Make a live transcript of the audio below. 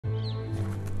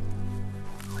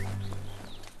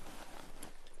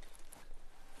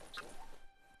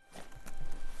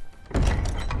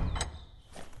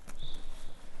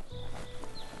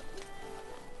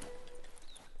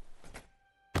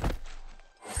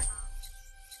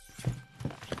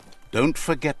Don't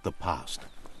forget the past.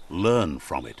 Learn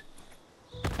from it.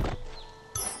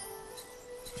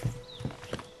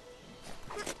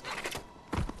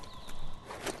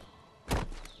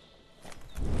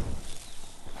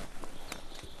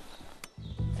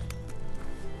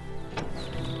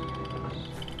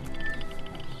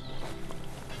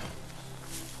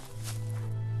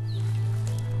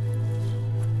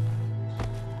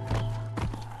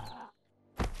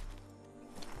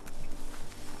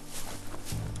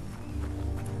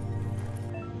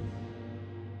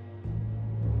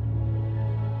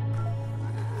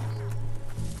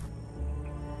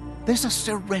 There's a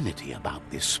serenity about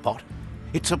this spot.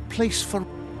 It's a place for...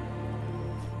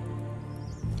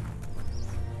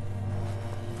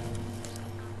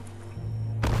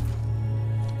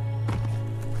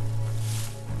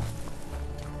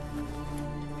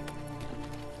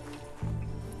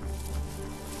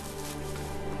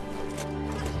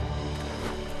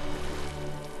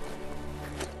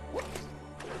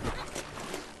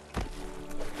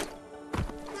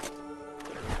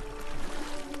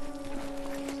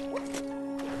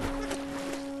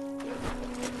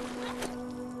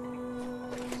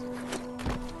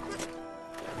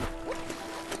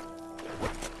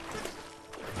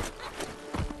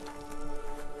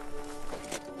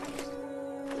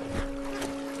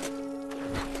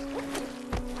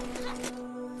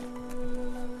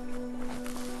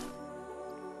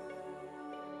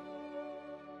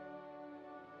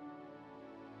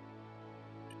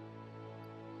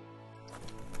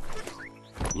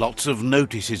 Lots of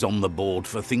notices on the board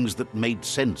for things that made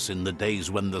sense in the days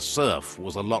when the surf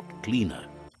was a lot cleaner.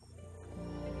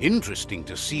 Interesting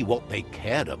to see what they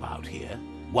cared about here.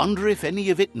 Wonder if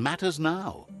any of it matters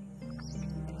now.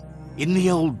 In the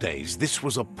old days, this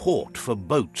was a port for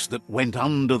boats that went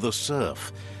under the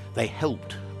surf. They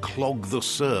helped clog the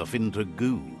surf into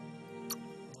goo.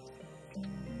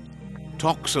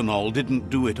 Toxanol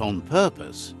didn't do it on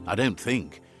purpose, I don't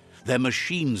think. Their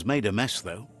machines made a mess,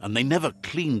 though, and they never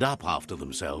cleaned up after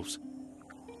themselves.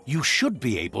 You should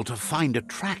be able to find a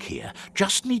track here.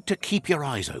 Just need to keep your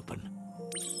eyes open.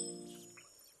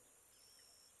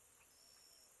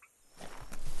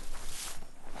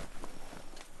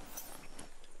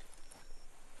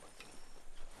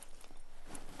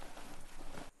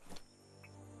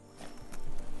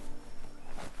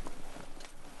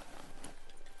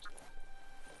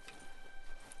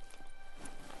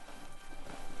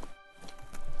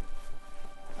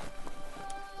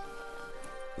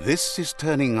 This is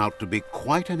turning out to be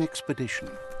quite an expedition.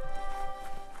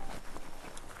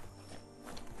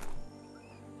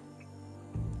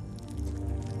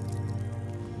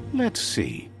 Let's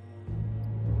see.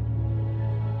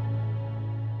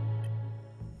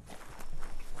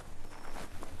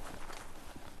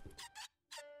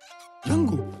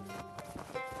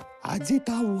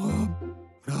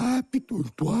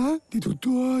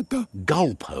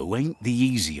 Gulpo ain't the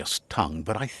easiest tongue,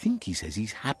 but I think he says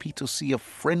he's happy to see a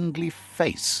friendly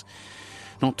face.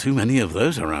 Not too many of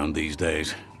those around these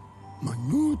days.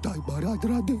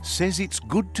 Says it's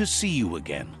good to see you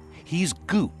again. He's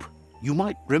Goop. You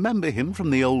might remember him from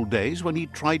the old days when he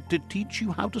tried to teach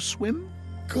you how to swim.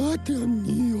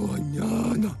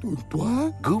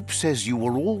 Goop says you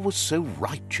were always so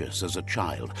righteous as a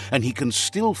child, and he can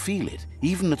still feel it,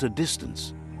 even at a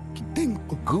distance.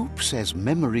 Goop says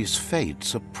memories fade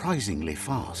surprisingly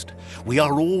fast. We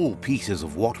are all pieces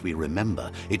of what we remember.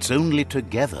 It's only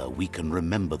together we can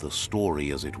remember the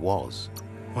story as it was.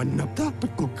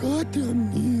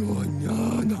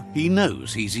 He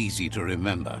knows he's easy to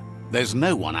remember. There's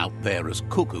no one out there as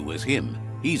cuckoo as him.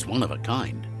 He's one of a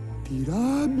kind.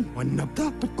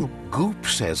 Goop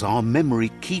says our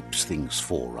memory keeps things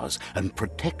for us and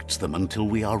protects them until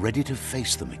we are ready to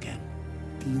face them again.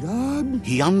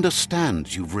 He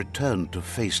understands you've returned to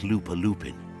face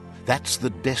Lupa-Lupin. That's the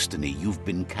destiny you've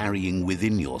been carrying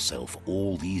within yourself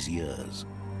all these years.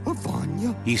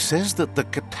 He says that the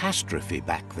catastrophe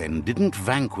back then didn't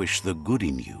vanquish the good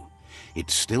in you.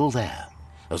 It's still there,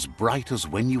 as bright as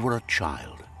when you were a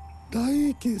child.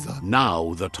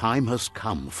 Now the time has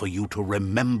come for you to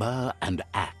remember and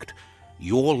act.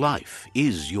 Your life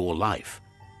is your life,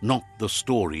 not the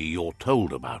story you're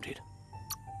told about it.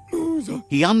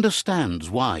 He understands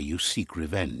why you seek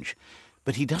revenge,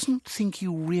 but he doesn't think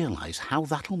you realize how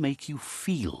that'll make you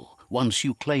feel once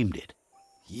you claimed it.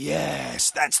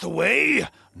 Yes, that's the way.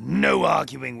 No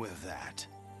arguing with that.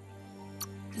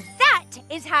 That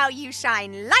is how you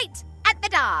shine light at the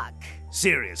dark.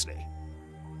 Seriously,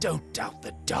 don't doubt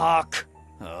the dark.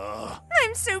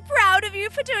 I'm so proud of you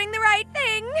for doing the right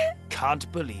thing. Can't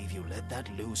believe you let that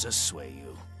loser sway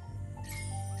you.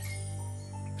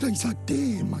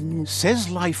 Says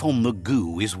life on the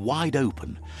goo is wide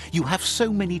open. You have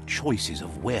so many choices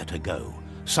of where to go.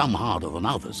 Some harder than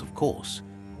others, of course.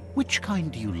 Which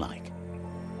kind do you like?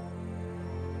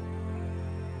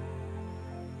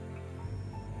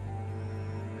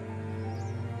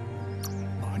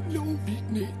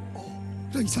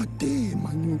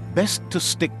 Best to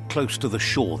stick close to the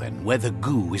shore then, where the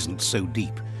goo isn't so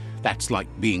deep. That's like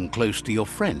being close to your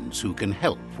friends who can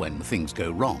help when things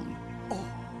go wrong.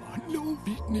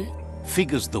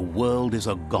 Figures the world is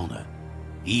a goner.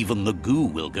 Even the goo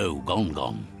will go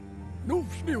gone.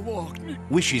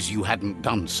 Wishes you hadn't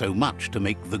done so much to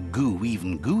make the goo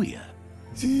even gooier.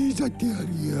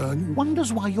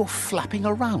 Wonders why you're flapping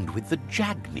around with the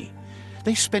jagni.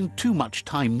 They spend too much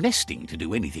time nesting to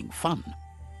do anything fun.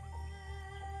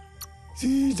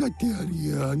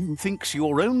 Thinks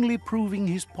you're only proving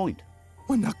his point.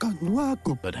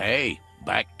 But hey,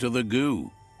 back to the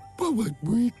goo.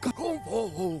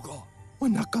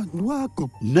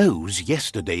 Knows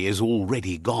yesterday is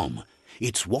already gone.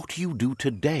 It's what you do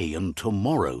today and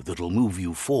tomorrow that'll move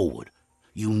you forward.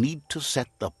 You need to set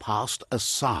the past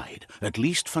aside, at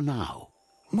least for now.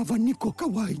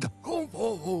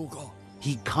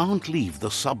 He can't leave the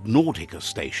Subnautica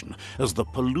station, as the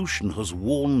pollution has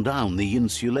worn down the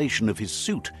insulation of his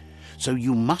suit, so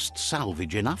you must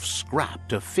salvage enough scrap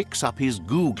to fix up his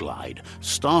Googlide,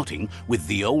 starting with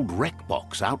the old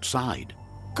Wrekbox outside.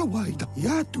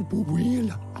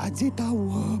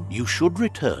 You should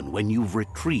return when you've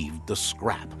retrieved the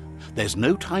scrap. There's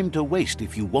no time to waste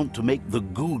if you want to make the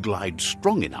Googlide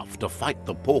strong enough to fight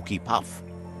the Porky Puff.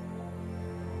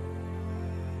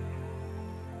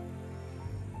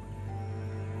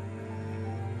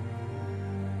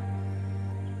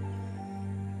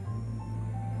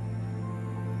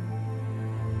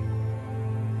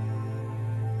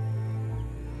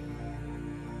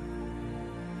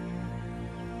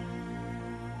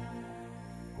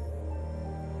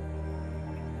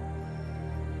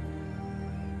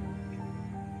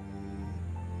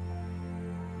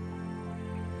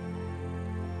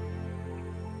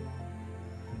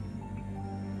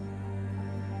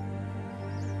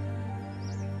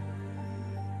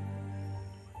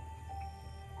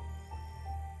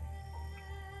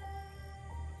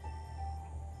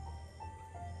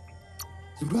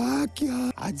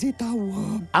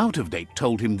 Out of Date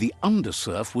told him the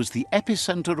undersurf was the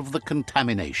epicenter of the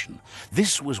contamination.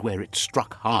 This was where it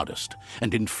struck hardest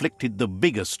and inflicted the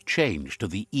biggest change to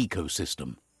the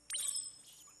ecosystem.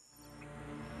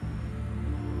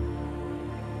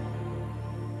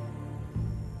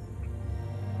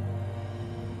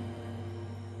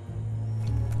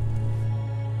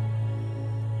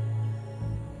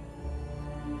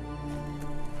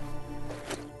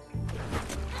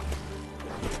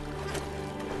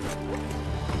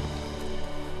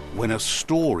 When a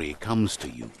story comes to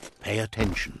you, pay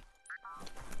attention.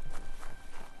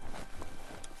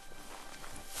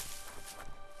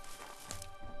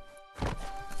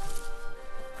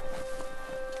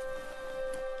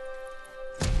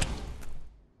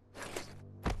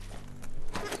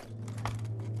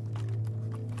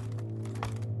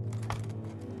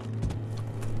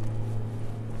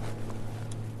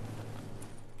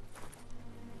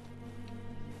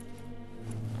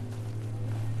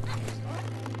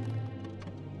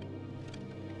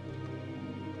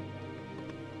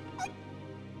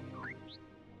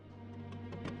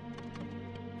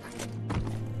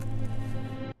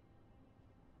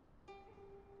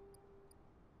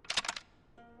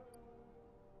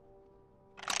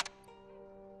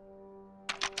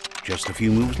 Just a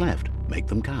few moves left. Make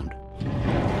them count.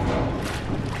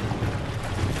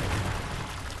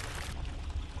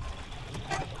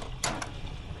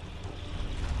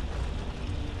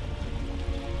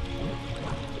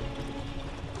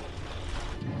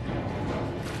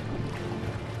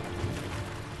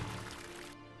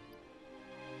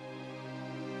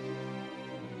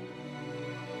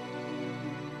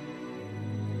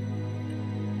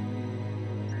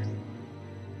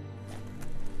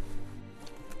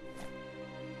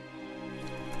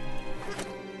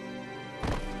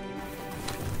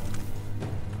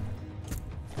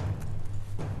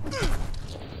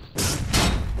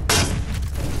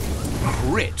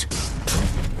 Grit.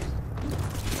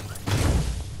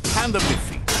 Hand them with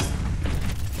feet.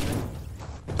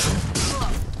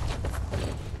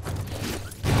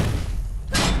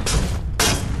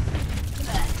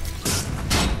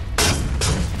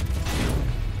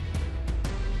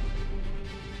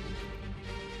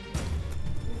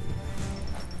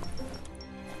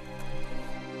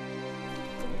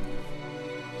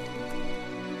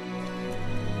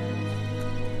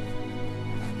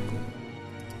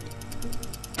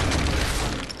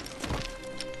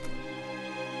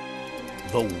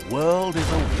 The world is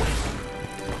awake.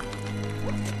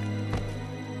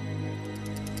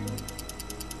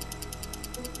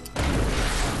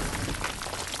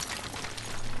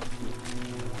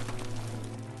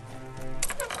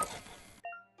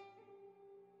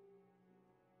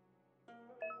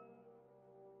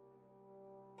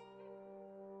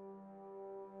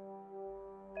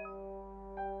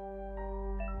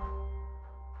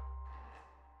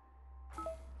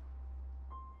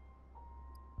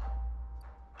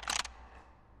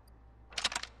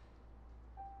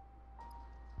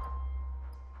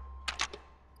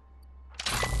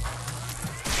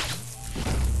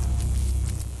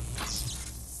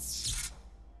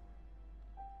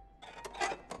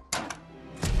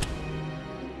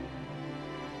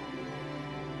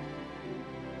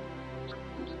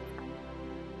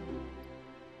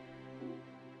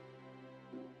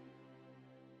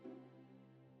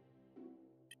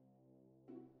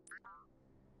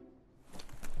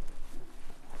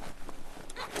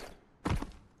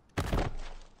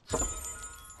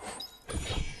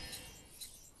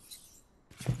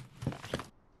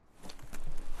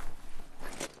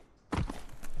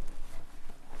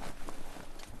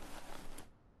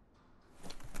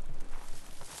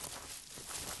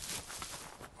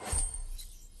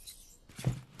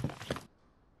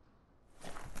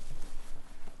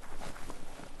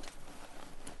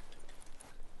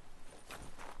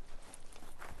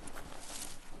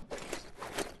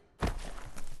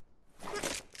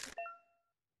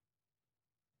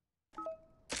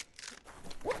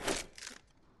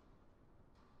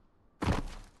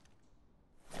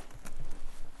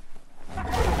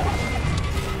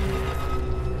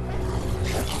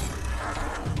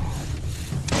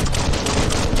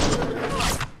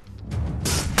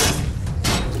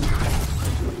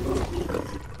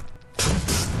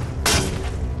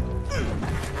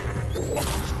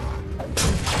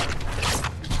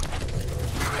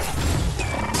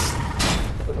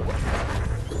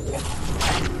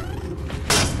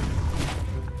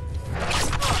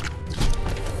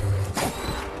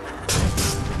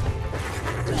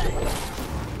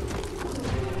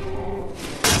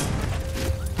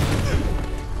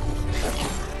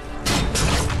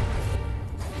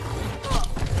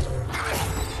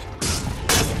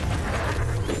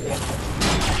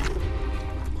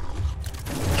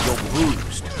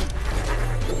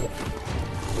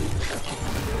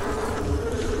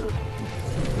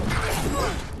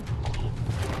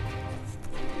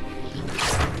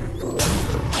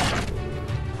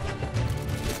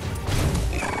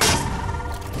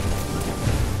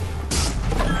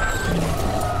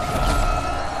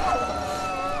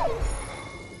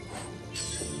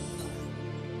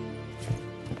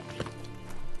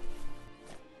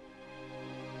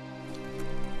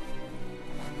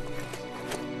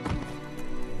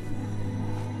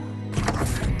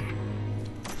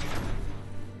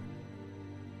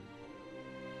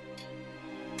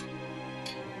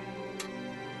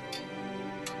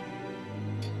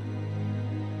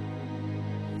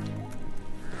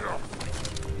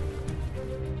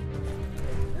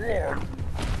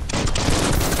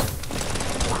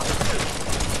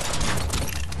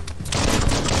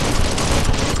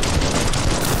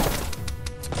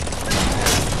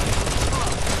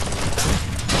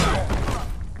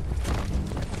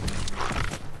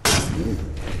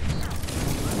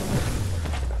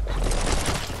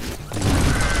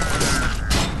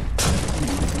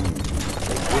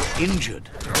 Injured.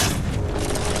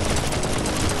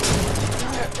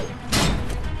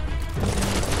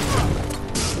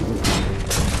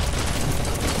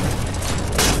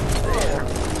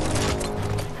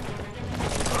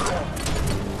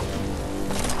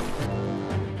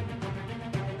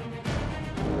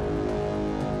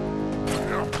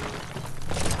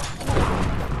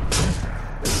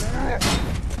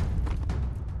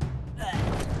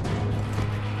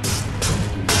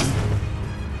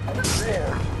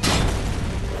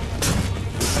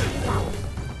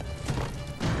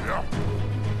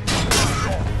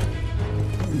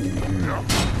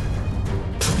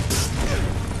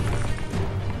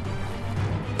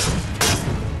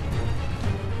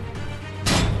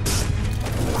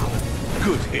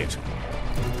 Good hit.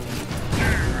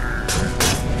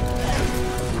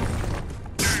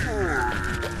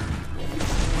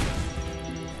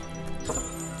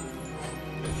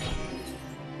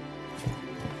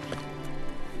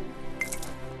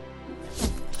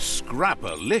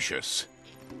 Scrapalicious.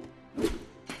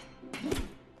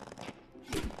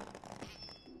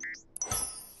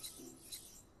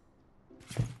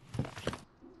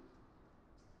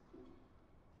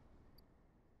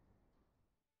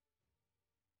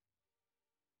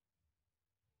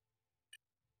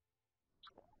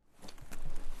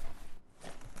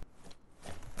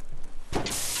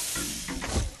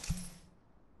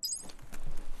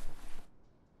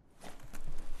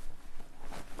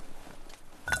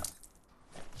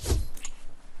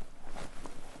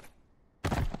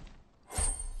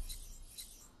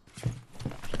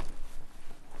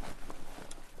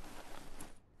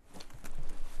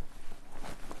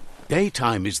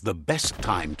 Daytime is the best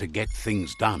time to get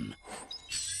things done.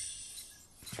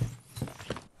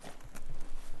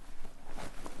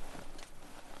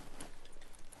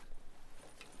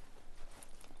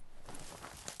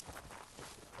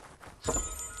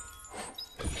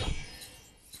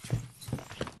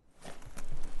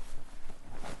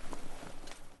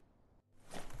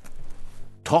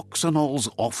 Toxanol's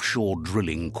offshore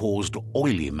drilling caused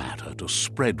oily matter to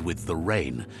spread with the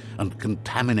rain and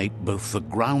contaminate both the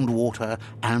groundwater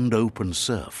and open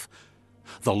surf.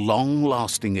 The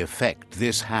long-lasting effect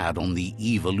this had on the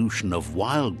evolution of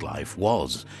wildlife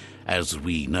was, as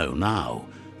we know now,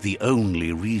 the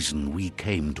only reason we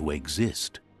came to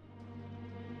exist.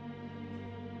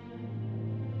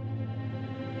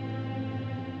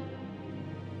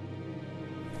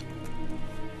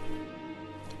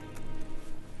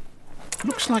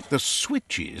 Looks like the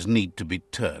switches need to be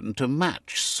turned to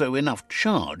match so enough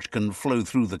charge can flow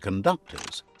through the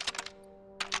conductors.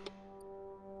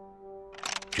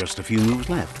 Just a few moves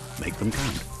left. Make them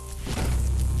count.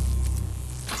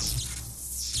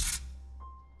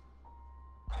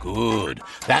 Good.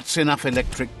 That's enough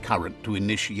electric current to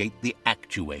initiate the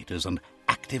actuators and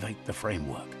activate the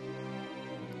framework.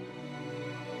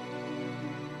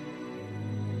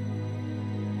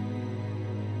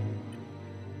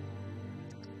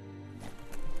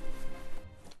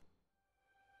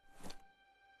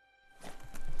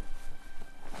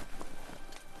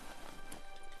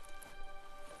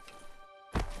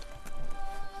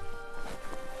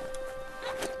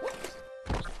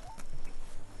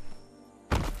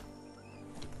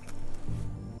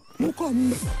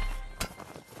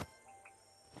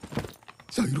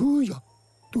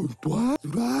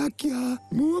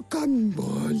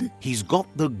 He's got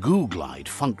the Googlide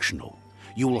functional.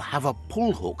 You'll have a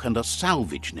pull hook and a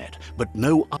salvage net, but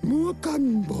no...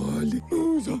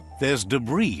 There's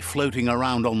debris floating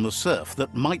around on the surf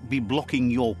that might be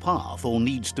blocking your path or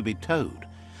needs to be towed.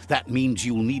 That means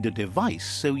you'll need a device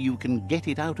so you can get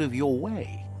it out of your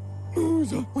way.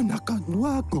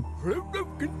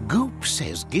 Goop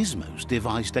says Gizmo's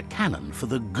devised a cannon for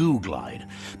the Googlide,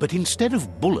 but instead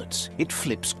of bullets, it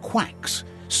flips quacks,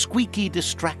 squeaky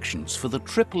distractions for the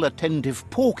triple attentive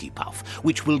Porky Puff,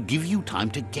 which will give you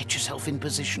time to get yourself in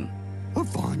position.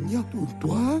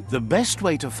 The best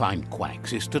way to find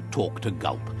quacks is to talk to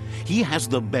Gulp. He has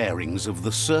the bearings of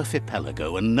the surf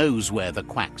archipelago and knows where the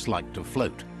quacks like to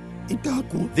float.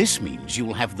 This means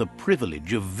you'll have the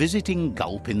privilege of visiting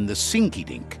Gulp in the Sinky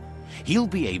Dink. He'll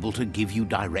be able to give you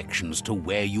directions to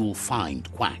where you'll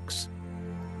find quacks.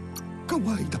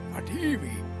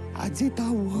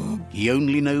 He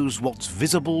only knows what's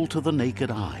visible to the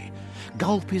naked eye.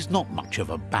 Gulp is not much of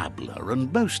a babbler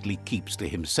and mostly keeps to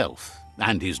himself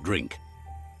and his drink.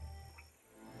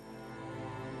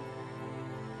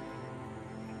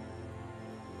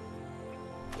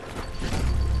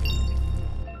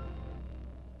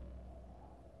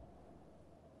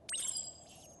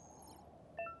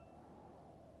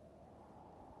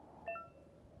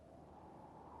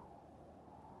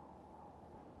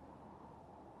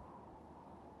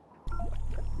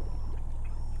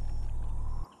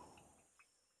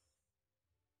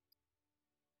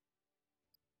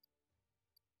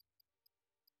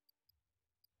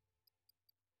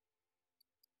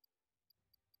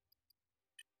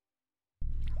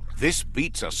 This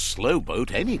beats a slow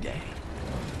boat any day.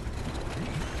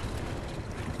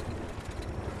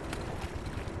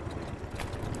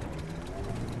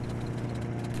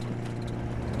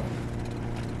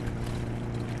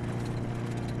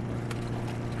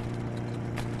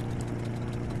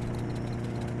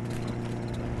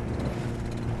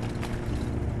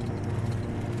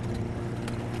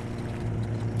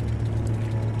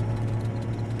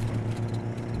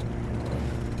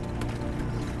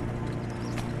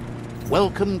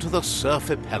 Welcome to the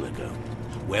Surf Archipelago,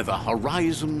 where the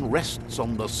horizon rests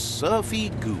on the surfy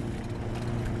Goop.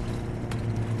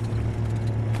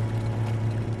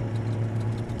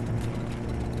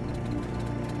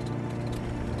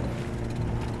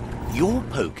 You're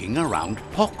poking around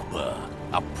Pockbur,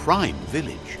 a prime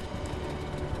village.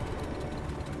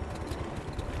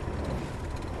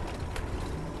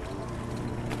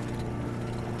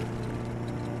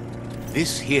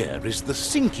 This here is the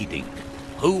Sinky Dink,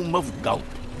 home of Gulp,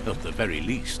 at the very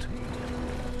least.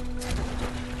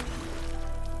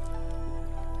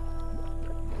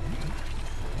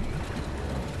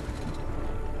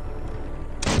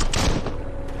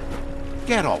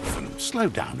 Get off and slow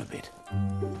down a bit.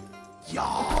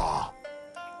 Yeah.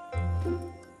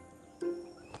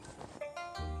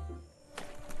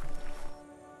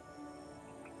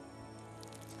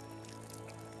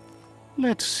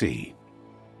 Let's see.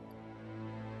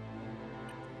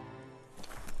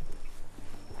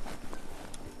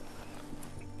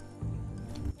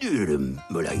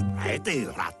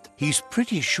 He's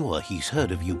pretty sure he's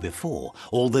heard of you before,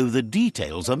 although the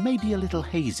details are maybe a little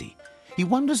hazy. He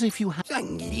wonders if you have...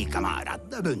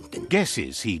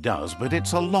 Guesses he does, but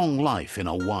it's a long life in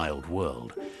a wild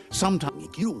world. Sometimes...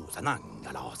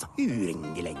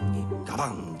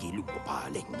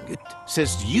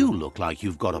 Says you look like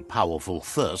you've got a powerful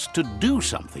thirst to do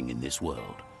something in this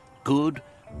world. Good,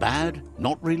 bad,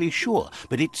 not really sure,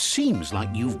 but it seems like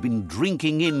you've been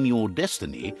drinking in your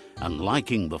destiny and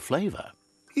liking the flavor.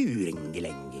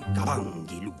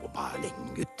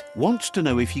 Wants to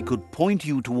know if he could point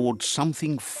you towards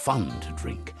something fun to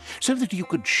drink, so that you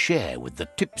could share with the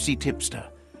tipsy tipster.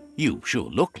 You sure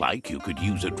look like you could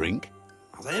use a drink.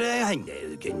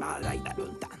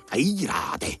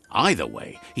 Either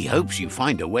way, he hopes you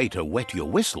find a way to wet your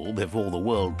whistle before the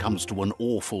world comes to an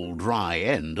awful dry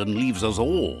end and leaves us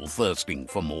all thirsting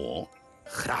for more.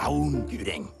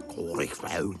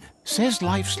 Says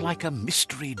life's like a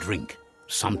mystery drink.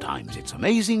 Sometimes it's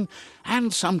amazing,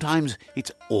 and sometimes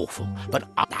it's awful. But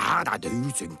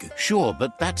sure,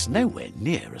 but that's nowhere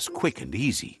near as quick and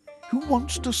easy. Who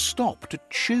wants to stop to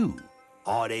chew?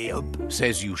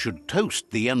 Says you should toast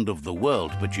the end of the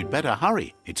world, but you'd better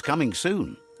hurry. It's coming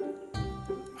soon.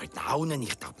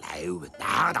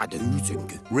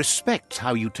 Respects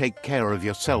how you take care of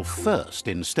yourself first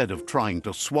instead of trying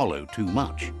to swallow too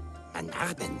much.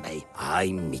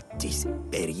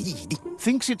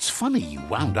 Thinks it's funny you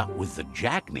wound up with the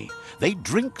Jagni. They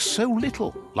drink so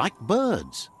little, like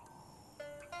birds.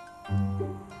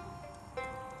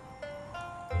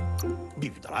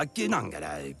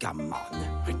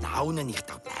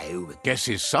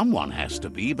 Guesses someone has to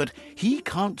be, but he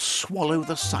can't swallow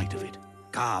the sight of it.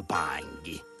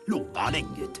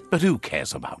 But who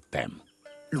cares about them?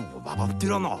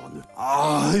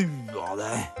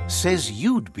 Says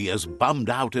you'd be as bummed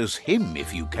out as him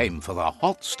if you came for the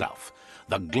hot stuff.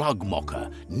 The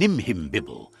Glugmocker,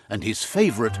 Nimhimbibble, and his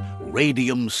favourite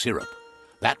radium syrup.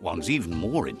 That one's even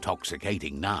more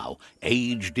intoxicating now,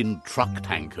 aged in truck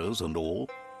tankers and all.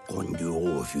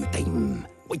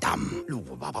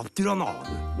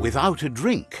 Without a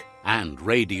drink, and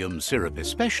radium syrup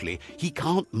especially, he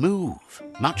can't move,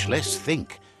 much less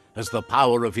think, as the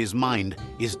power of his mind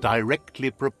is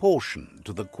directly proportioned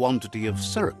to the quantity of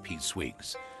syrup he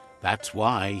swigs. That's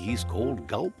why he's called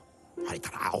Gulp.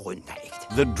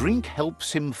 The drink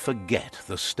helps him forget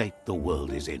the state the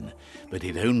world is in, but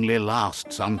it only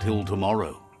lasts until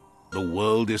tomorrow. The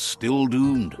world is still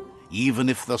doomed, even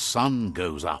if the sun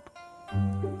goes up.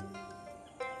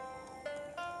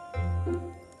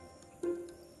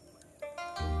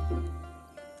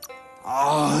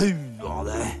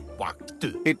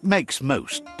 It makes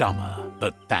most dumber,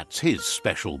 but that's his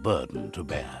special burden to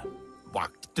bear.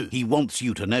 He wants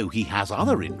you to know he has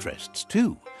other interests,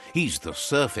 too. He's the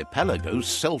Surfipelago's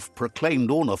self-proclaimed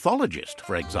ornithologist,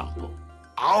 for example.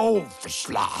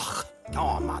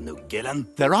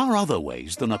 There are other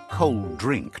ways than a cold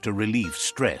drink to relieve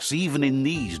stress, even in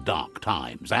these dark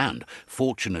times, and,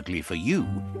 fortunately for you,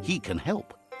 he can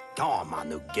help.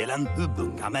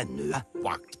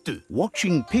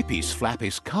 Watching Pippi's flap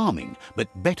is calming,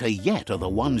 but better yet are the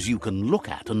ones you can look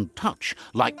at and touch,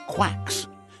 like Quacks.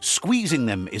 Squeezing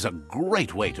them is a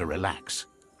great way to relax.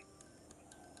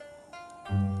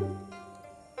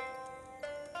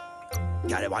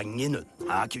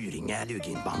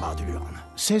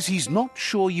 Says he's not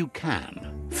sure you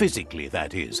can. Physically,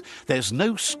 that is. There's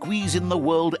no squeeze in the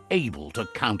world able to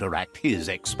counteract his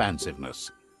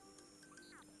expansiveness.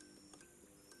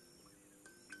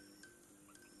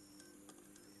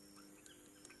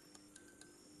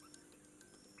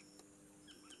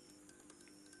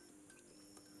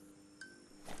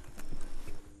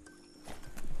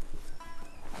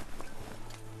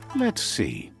 Let's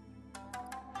see.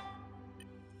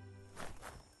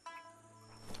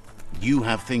 You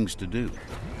have things to do.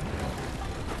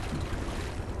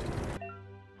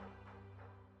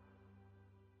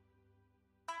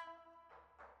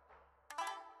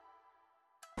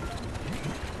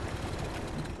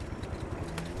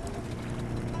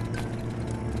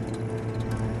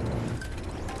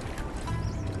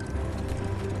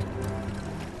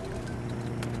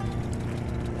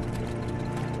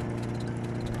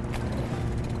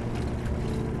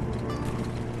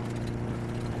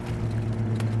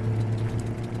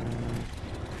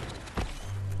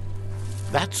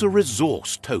 That's a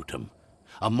resource totem,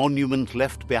 a monument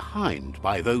left behind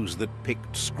by those that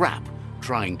picked scrap,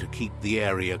 trying to keep the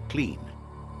area clean.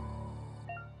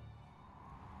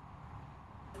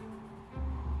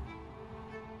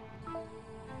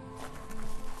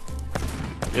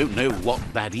 Don't know what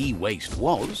that e-waste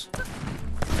was.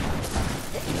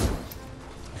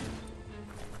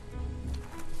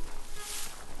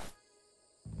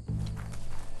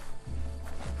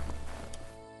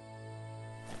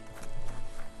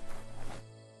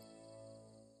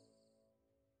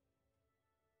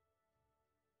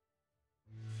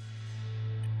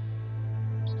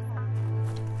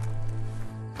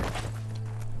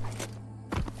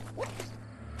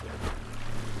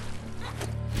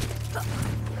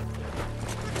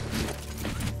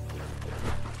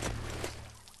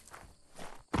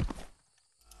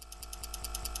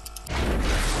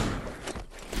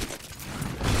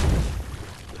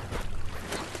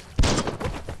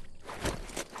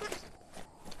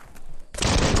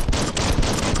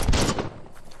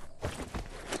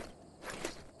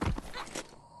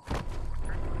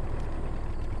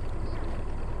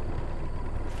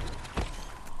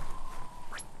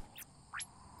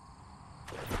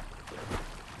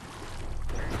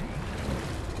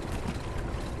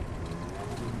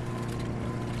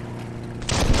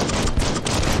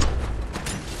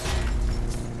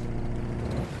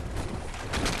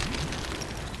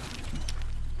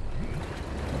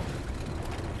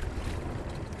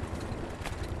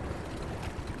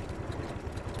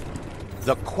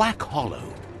 The Quack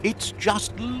Hollow. It's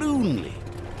just loonly.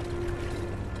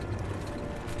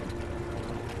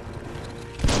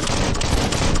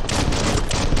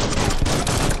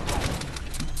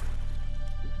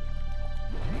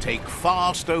 Take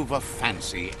fast over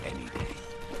fancy any day.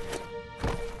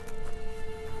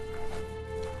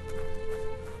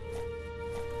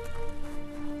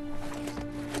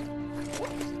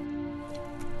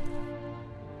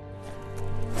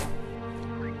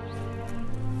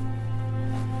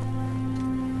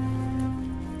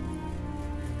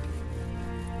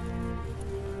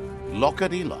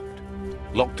 Lockety locked.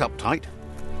 Locked up tight.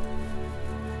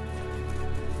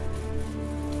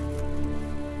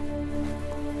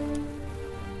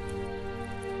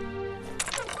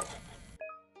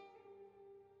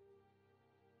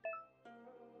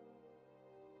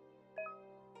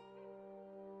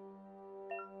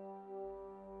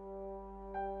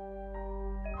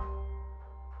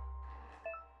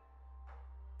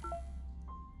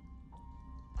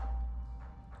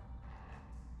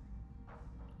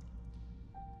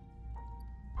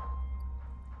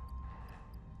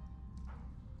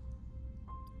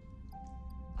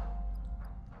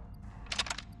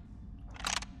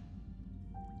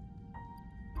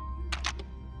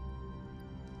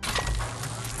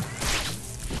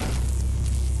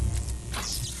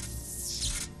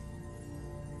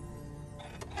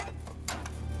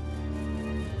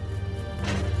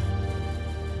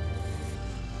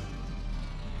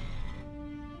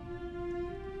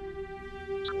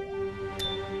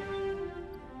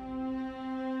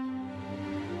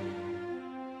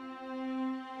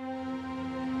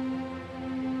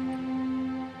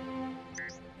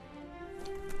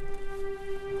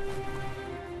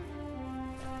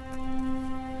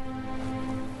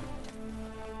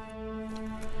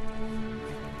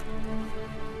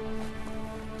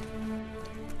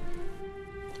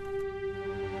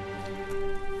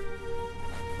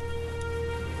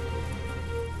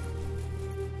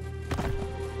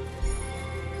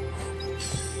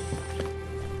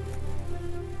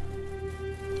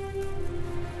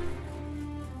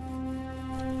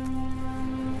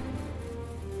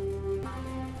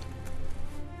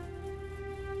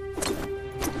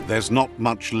 There's not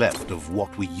much left of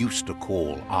what we used to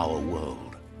call our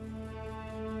world.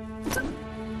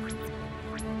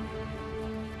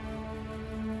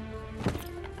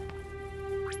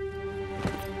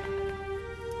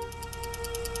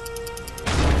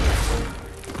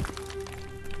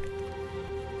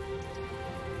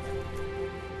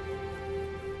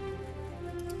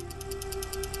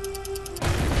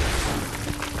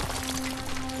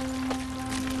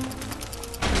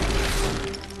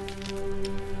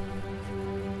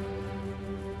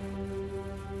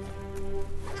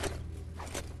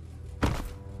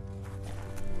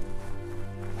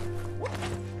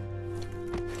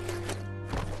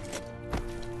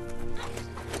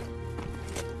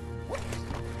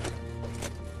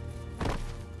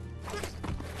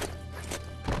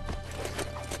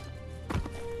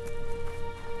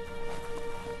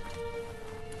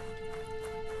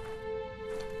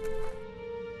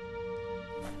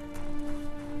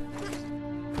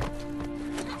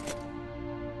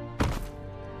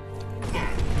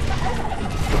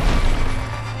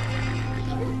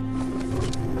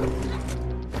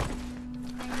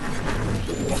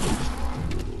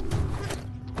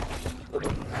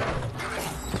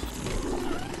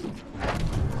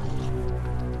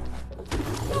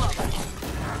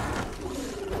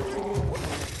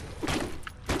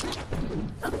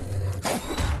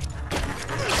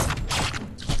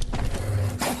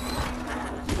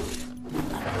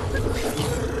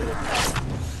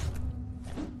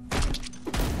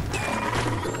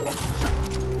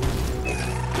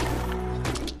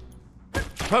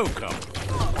 Poke 'em.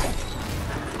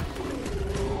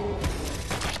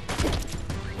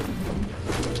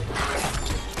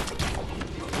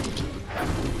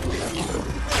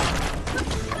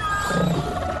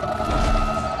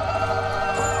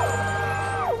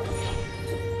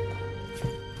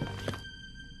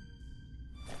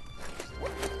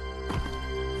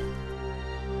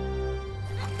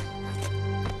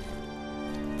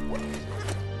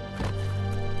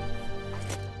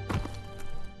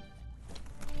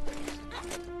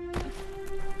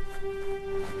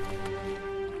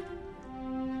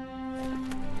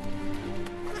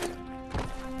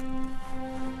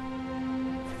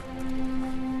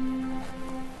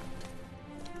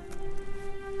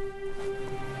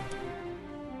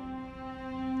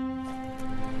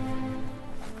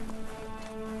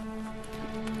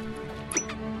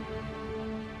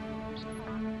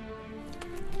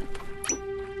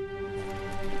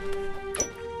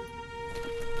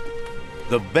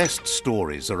 The best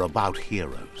stories are about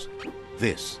heroes.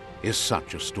 This is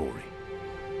such a story.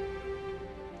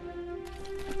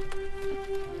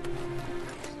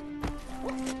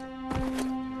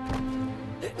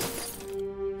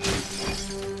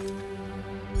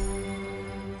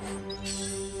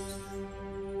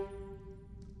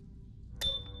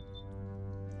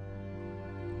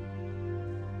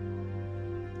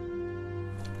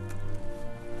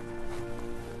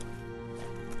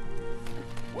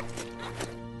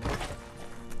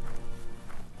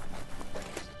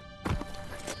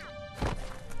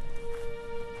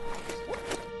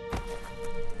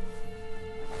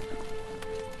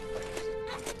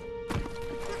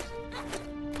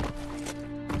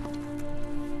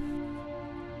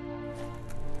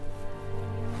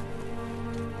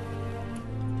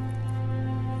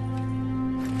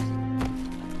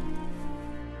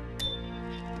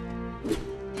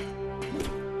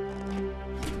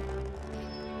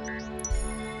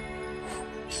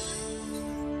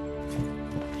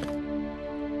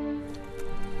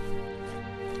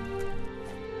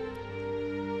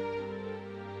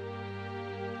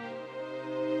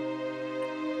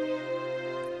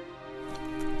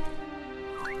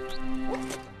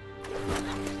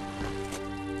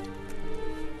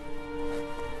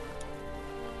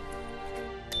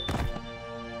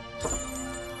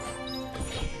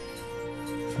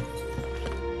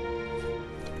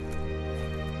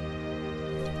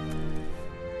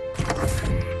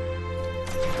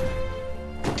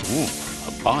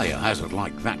 A biohazard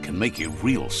like that can make you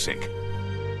real sick.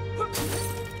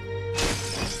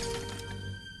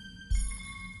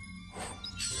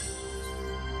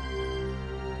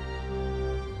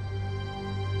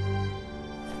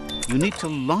 You need to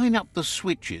line up the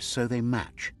switches so they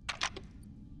match.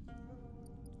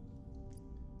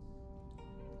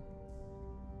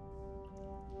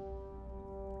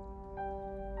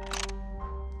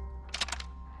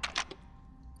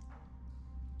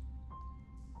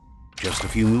 Just a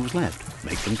few moves left.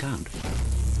 Make them count.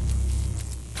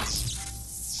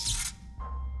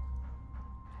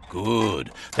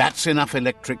 Good. That's enough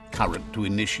electric current to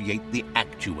initiate the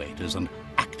actuators and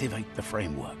activate the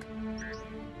framework.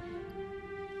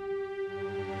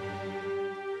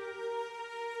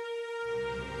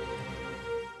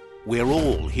 We're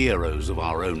all heroes of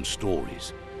our own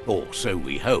stories, or so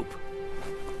we hope.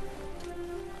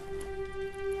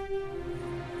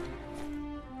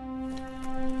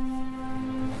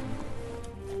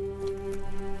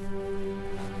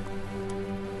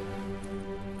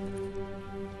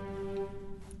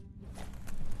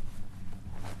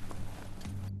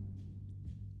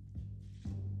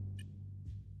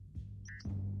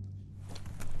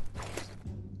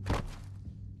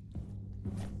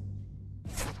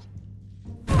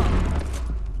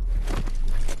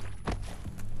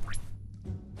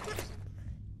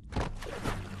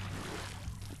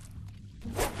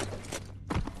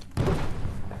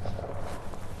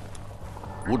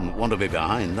 Wouldn't want to be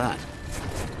behind that.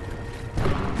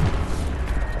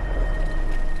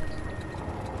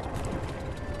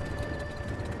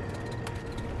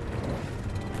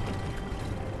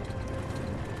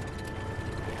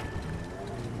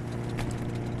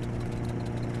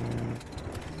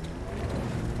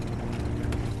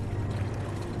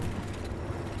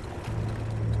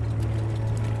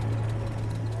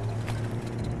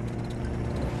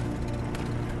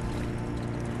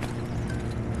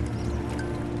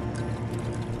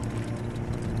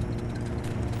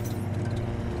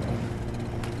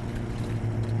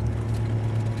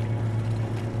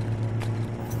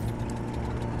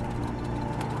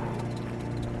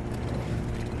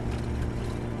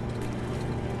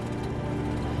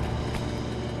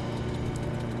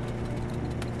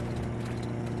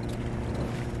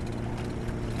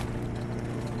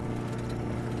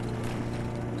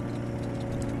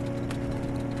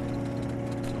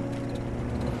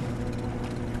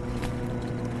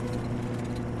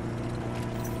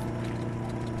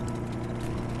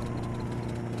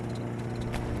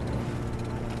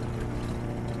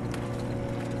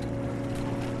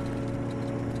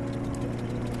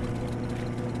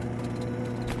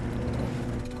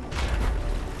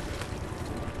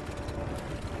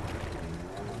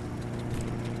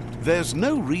 There's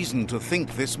no reason to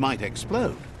think this might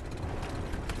explode.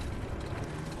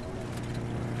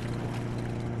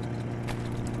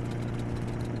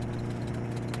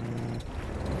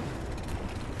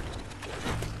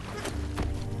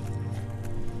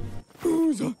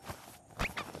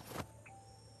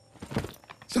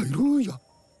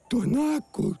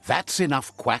 That's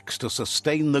enough quacks to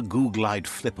sustain the Googlide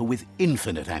flipper with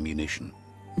infinite ammunition.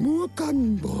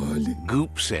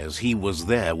 Goop says he was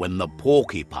there when the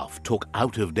Porky Puff took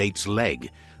Out-of-Date's leg,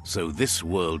 so this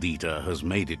World Eater has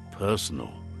made it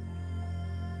personal.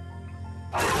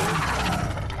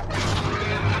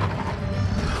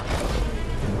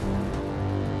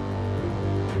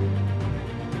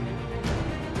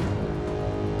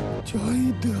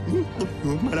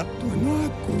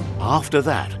 After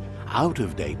that,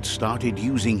 Out-of-Date started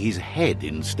using his head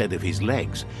instead of his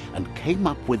legs and came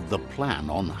up with the plan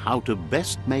on how to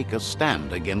best make a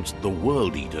stand against the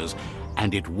World Eaters,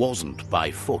 and it wasn't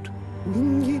by foot.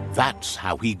 That's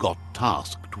how he got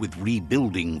tasked with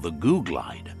rebuilding the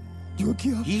Googlide.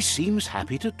 He seems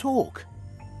happy to talk.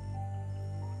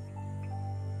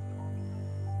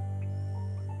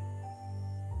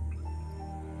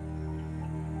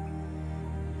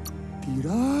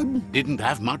 Didn't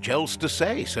have much else to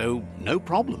say, so no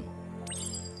problem.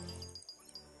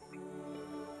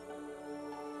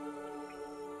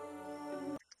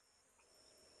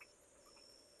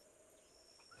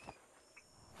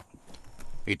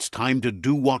 It's time to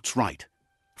do what's right,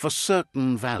 for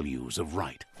certain values of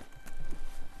right.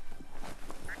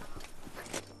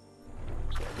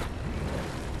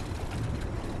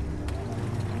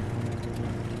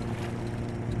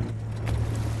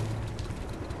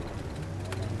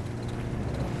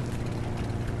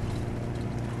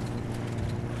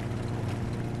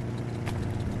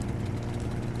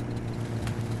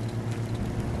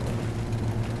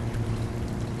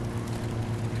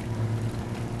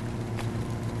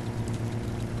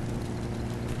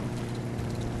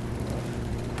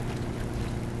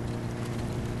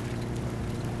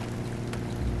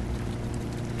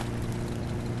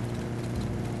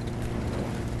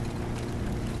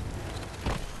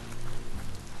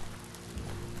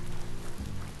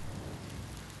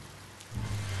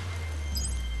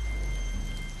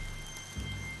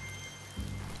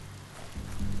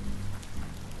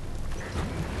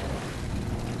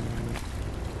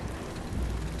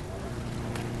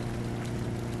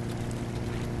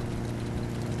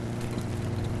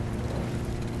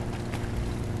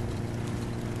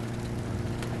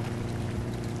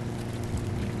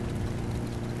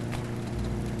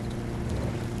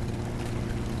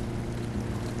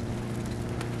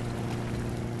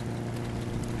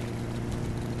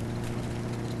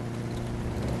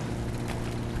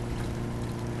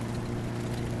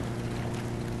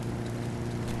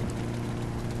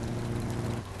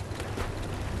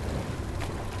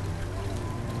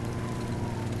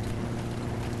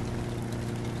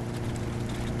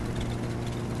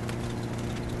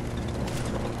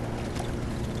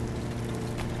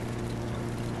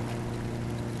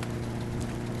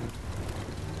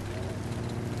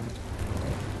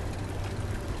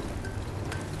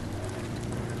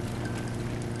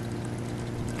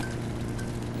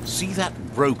 See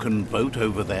that broken boat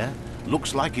over there?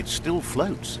 Looks like it still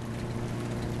floats.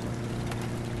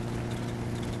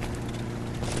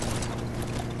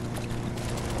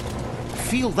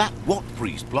 Feel that What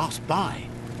breeze blast by.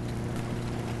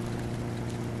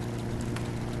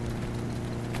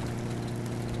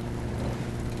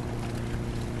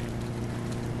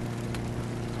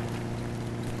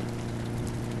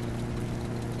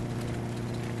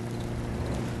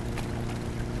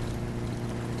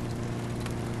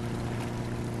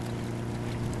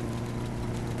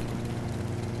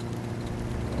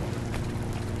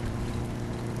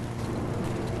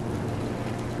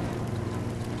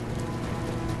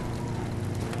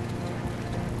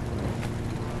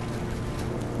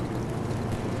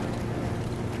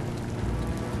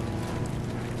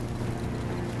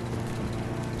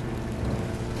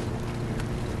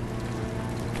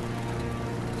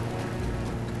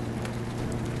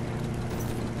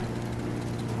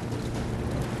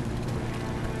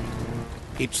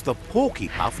 It's the Porky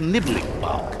Puff nibbling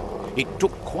bark. It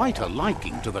took quite a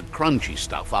liking to the crunchy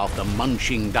stuff after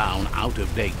munching down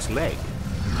Out-of-Date's leg.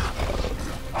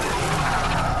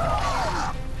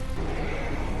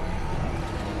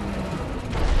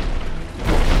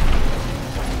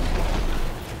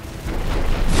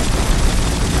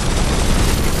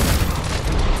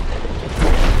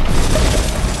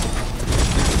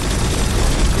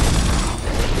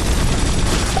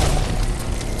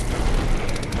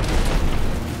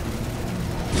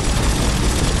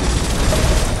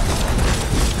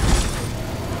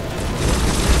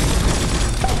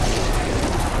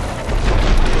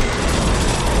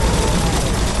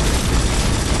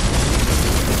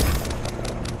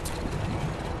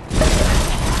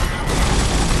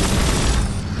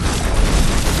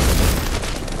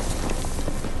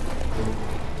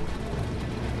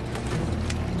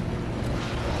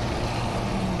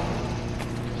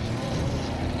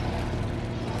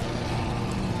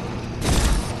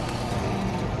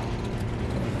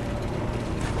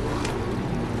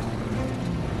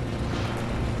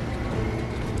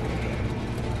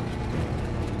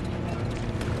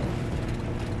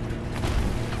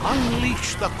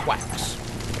 the quacks.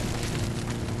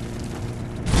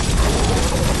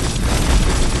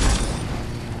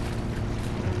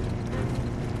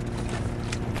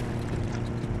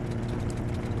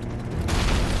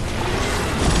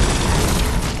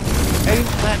 Ain't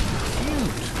that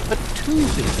cute? A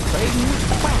toothie playing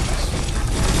with quacks.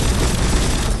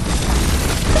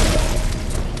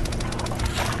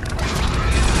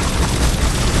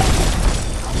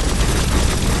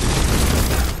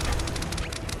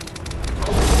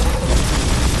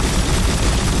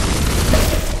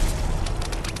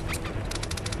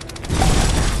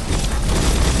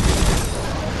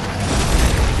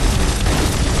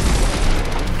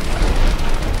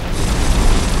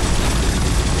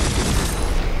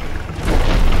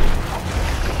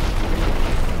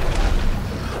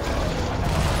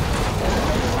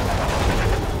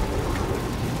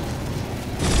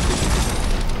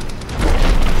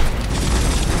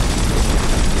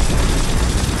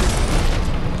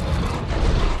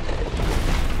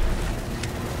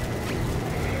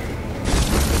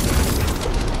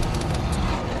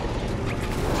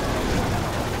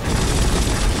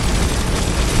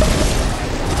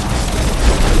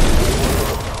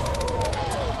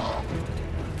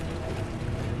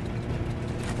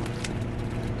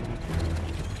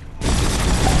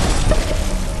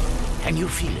 Can you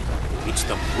feel it? It's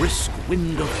the brisk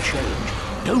wind of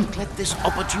change. Don't let this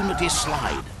opportunity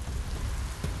slide.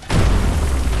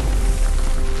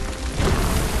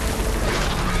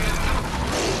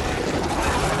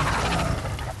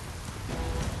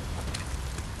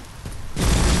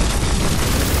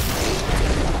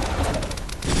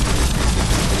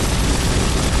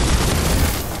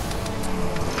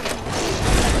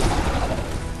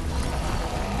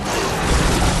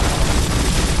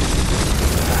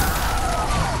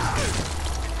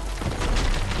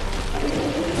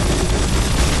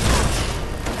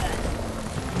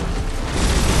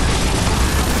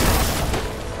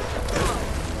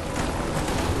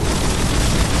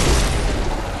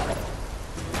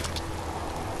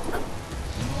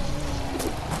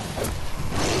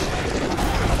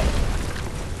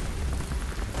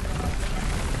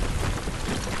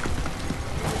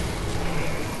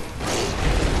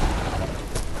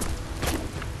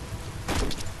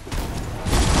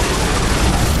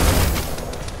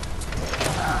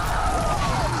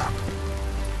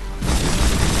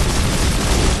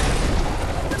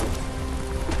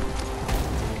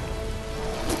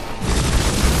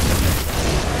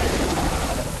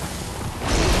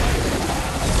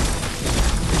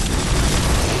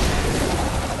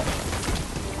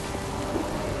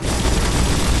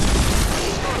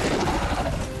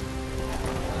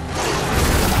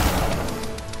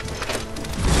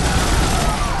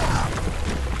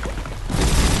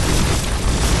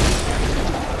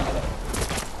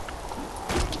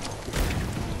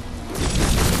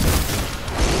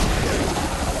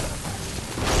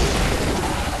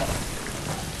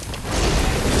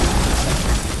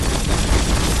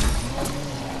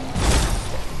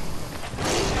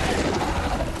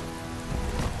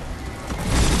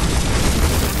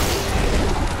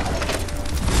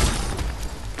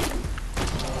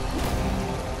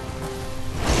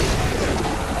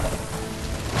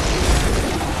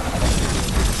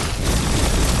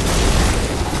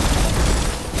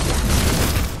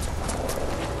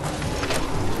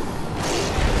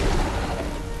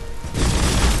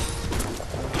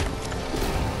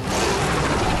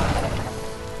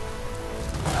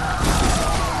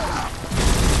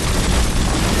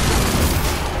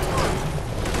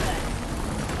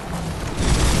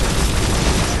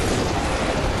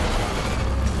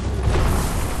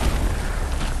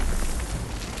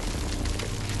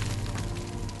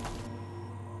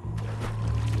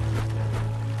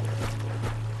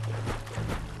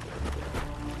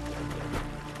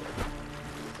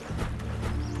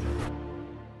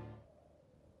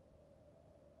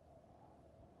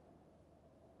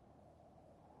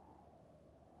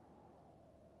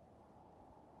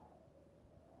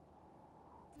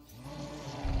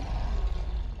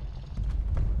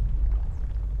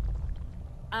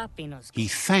 He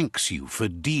thanks you for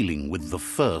dealing with the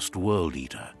first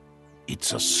Worldeater.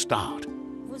 It's a start.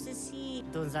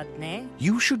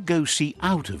 You should go see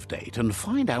Out of Date and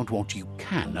find out what you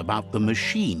can about the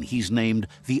machine he's named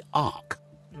the Ark.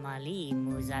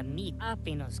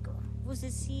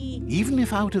 Even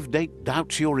if Out of Date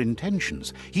doubts your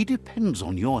intentions, he depends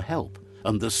on your help,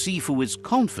 and the Sifu is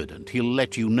confident he'll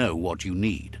let you know what you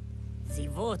need.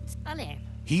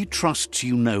 He trusts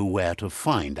you know where to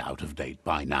find Out of Date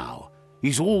by now.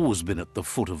 He's always been at the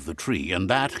foot of the tree, and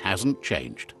that hasn't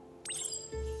changed.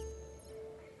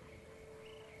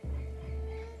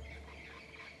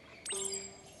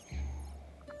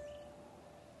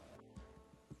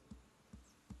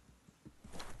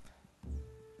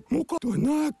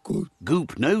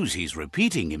 Goop knows he's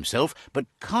repeating himself, but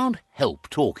can't help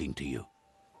talking to you.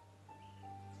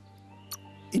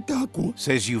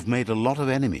 Says you've made a lot of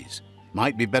enemies.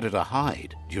 Might be better to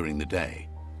hide during the day.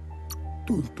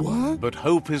 But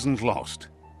hope isn't lost.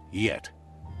 Yet.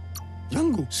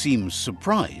 Seems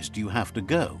surprised you have to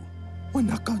go.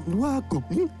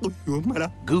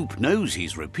 Goop knows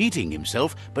he's repeating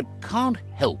himself, but can't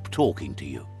help talking to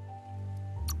you.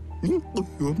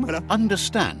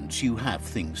 Understands you have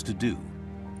things to do.